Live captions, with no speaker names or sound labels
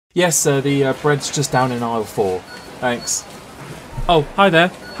Yes, sir, the bread's just down in aisle 4. Thanks. Oh, hi there.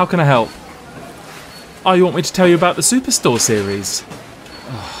 How can I help? Oh, you want me to tell you about the Superstore series?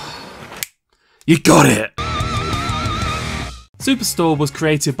 You got it! Superstore was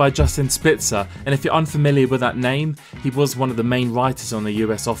created by Justin Spitzer, and if you're unfamiliar with that name, he was one of the main writers on the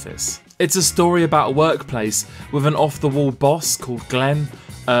US office. It's a story about a workplace with an off-the-wall boss called Glenn,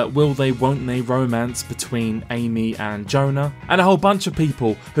 will they won't they romance between Amy and Jonah, and a whole bunch of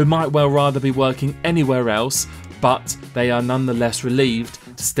people who might well rather be working anywhere else, but they are nonetheless relieved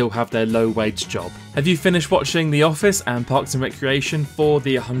to still have their low-wage job. Have you finished watching The Office and Parks and Recreation for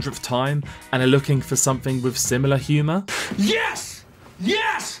the 100th time and are looking for something with similar humour? Yes!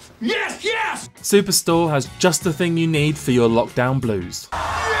 Yes! Yes! Yes! Superstore has just the thing you need for your lockdown blues.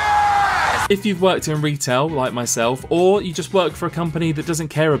 Yes! If you've worked in retail, like myself, or you just work for a company that doesn't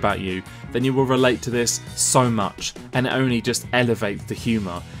care about you, then you will relate to this so much, and it only just elevates the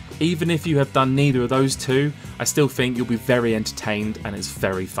humour. Even if you have done neither of those two, I still think you'll be very entertained and it's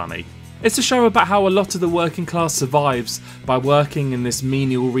very funny. It's a show about how a lot of the working class survives by working in this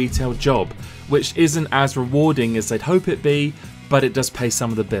menial retail job, which isn't as rewarding as they'd hope it be, but it does pay some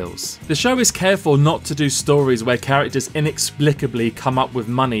of the bills. The show is careful not to do stories where characters inexplicably come up with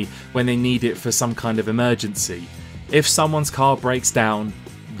money when they need it for some kind of emergency. If someone's car breaks down,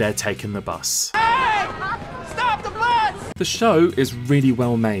 they're taking the bus. The show is really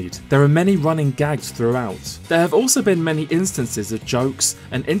well made. There are many running gags throughout. There have also been many instances of jokes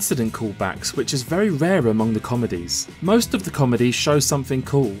and incident callbacks, which is very rare among the comedies. Most of the comedies show something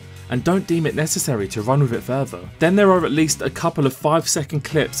cool and don't deem it necessary to run with it further. Then there are at least a couple of 5-second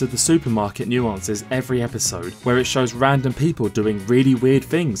clips of the supermarket nuances every episode, where it shows random people doing really weird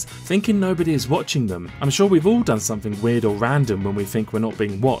things, thinking nobody is watching them. I'm sure we've all done something weird or random when we think we're not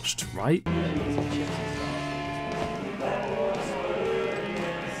being watched, right?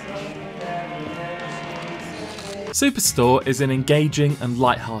 Superstore is an engaging and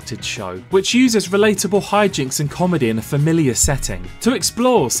light-hearted show, which uses relatable hijinks and comedy in a familiar setting to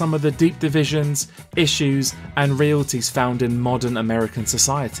explore some of the deep divisions, issues, and realities found in modern American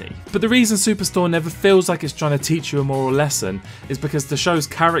society. But the reason Superstore never feels like it's trying to teach you a moral lesson is because the show's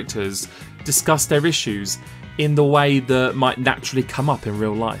characters discuss their issues in the way that might naturally come up in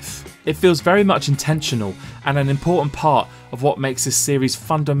real life. It feels very much intentional and an important part of what makes this series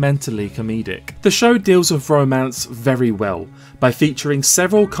fundamentally comedic. The show deals with romance very well. By featuring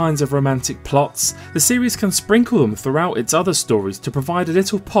several kinds of romantic plots, the series can sprinkle them throughout its other stories to provide a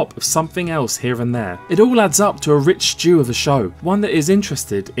little pop of something else here and there. It all adds up to a rich stew of a show, one that is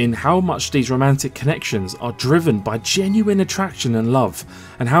interested in how much these romantic connections are driven by genuine attraction and love,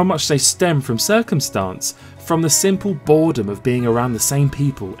 and how much they stem from circumstance, from the simple boredom of being around the same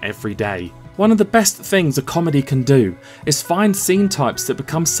people every day. One of the best things a comedy can do is find scene types that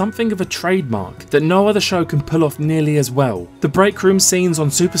become something of a trademark that no other show can pull off nearly as well. The break room scenes on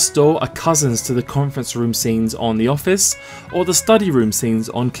Superstore are cousins to the conference room scenes on The Office or the study room scenes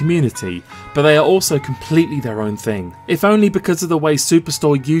on Community, but they are also completely their own thing. If only because of the way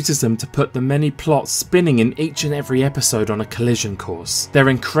Superstore uses them to put the many plots spinning in each and every episode on a collision course. They're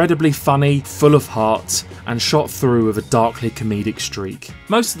incredibly funny, full of heart, and shot through with a darkly comedic streak.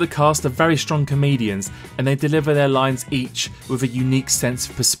 Most of the cast are very strong comedians, and they deliver their lines each with a unique sense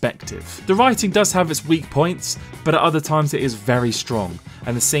of perspective. The writing does have its weak points, but at other times it is very strong,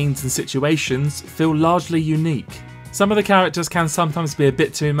 and the scenes and situations feel largely unique. Some of the characters can sometimes be a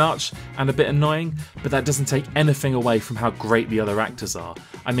bit too much and a bit annoying, but that doesn't take anything away from how great the other actors are.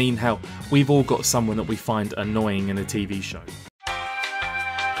 I mean, hell, we've all got someone that we find annoying in a TV show.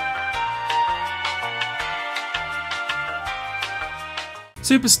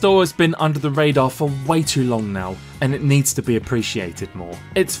 Superstore has been under the radar for way too long now, and it needs to be appreciated more.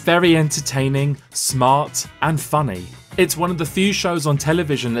 It's very entertaining, smart, and funny. It's one of the few shows on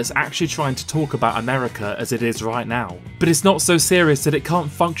television that's actually trying to talk about America as it is right now. But it's not so serious that it can't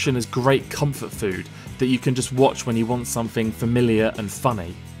function as great comfort food that you can just watch when you want something familiar and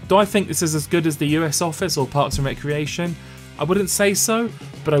funny. Do I think this is as good as the US Office or Parks and Recreation? I wouldn't say so,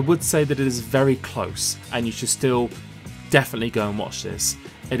 but I would say that it is very close, and you should still definitely go and watch this.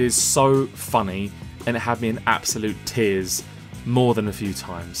 It is so funny, and it had me in absolute tears more than a few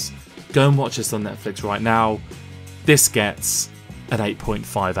times. Go and watch this on Netflix right now. This gets an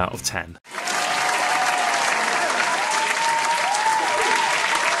 8.5 out of 10.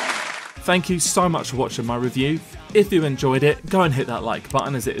 Thank you so much for watching my review. If you enjoyed it, go and hit that like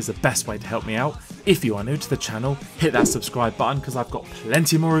button, as it is the best way to help me out. If you are new to the channel, hit that subscribe button, because I've got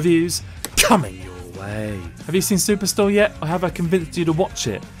plenty more reviews coming your way. Have you seen Superstore yet, or have I convinced you to watch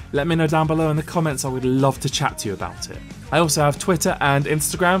it? let me know down below in the comments. I would love to chat to you about it. I also have Twitter and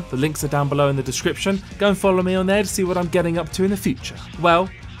Instagram. The links are down below in the description. Go and follow me on there to see what I'm getting up to in the future. Well,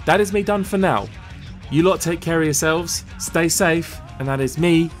 that is me done for now. You lot take care of yourselves, stay safe, and that is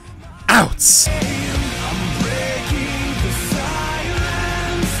me out.